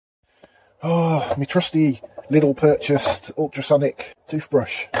Oh, my trusty Lidl purchased ultrasonic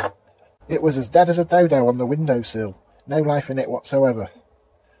toothbrush. It was as dead as a dodo on the windowsill. No life in it whatsoever.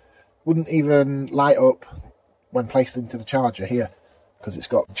 Wouldn't even light up when placed into the charger here, because it's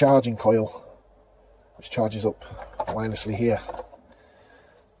got a charging coil which charges up wirelessly here.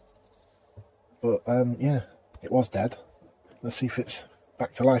 But yeah, it was dead. Let's see if it's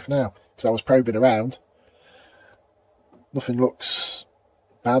back to life now, because I was probing around. Nothing looks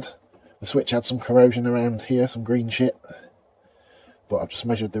bad. The switch had some corrosion around here, some green shit, but I've just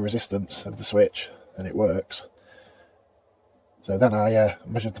measured the resistance of the switch and it works. So then I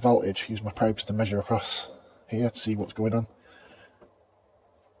measured the voltage, used my probes to measure across here to see what's going on,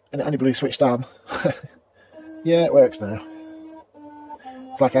 and it only blew switched on. Yeah, it works now.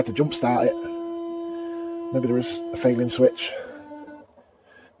 It's like I had to jump start it. Maybe there is a failing switch,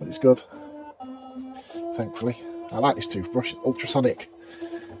 but it's good, thankfully. I like this toothbrush, it's ultrasonic.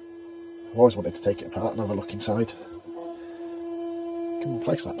 I've always wanted to take it apart and have a look inside. Can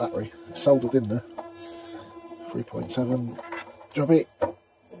replace that battery. It's soldered in there. 3.7 jobby.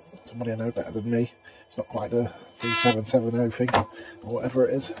 Somebody I know better than me. It's not quite a 3770 thing, or whatever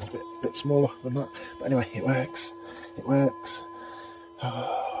it is. It's a bit smaller than that. But anyway, it works. It works.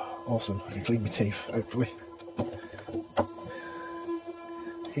 Oh, awesome. I can clean my teeth, hopefully.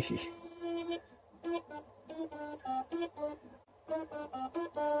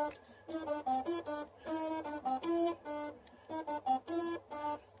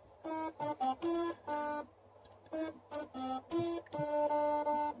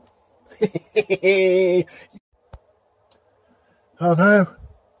 Oh no,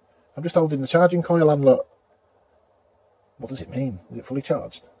 I'm just holding the charging coil and look. What does it mean? Is it fully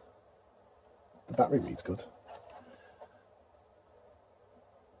charged? The battery reads good.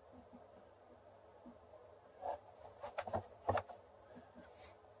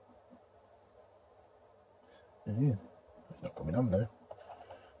 Yeah, it's not coming on now.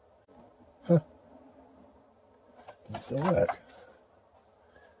 Huh. Does it still work?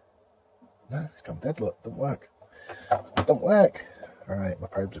 No, it's gone dead, look, don't work. It don't work. Alright, my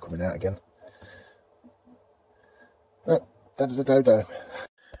probes are coming out again. Oh, dead as a dodo.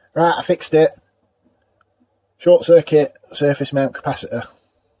 Right, I fixed it. Short circuit surface mount capacitor.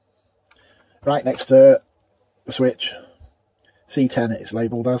 Right next to the switch. C10 it's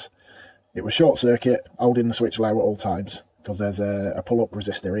labelled as. It was short circuit, holding the switch low at all times, because there's a pull-up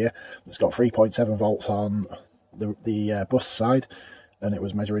resistor here that's got 3.7 volts on the bus side, and it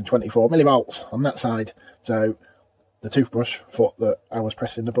was measuring 24 millivolts on that side. So the toothbrush thought that I was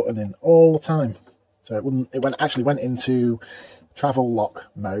pressing the button in all the time, so it actually went into travel lock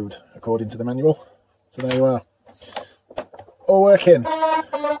mode according to the manual. So there you are, all working. So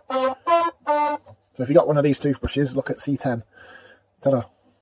if you got one of these toothbrushes, look at C10. Ta-da.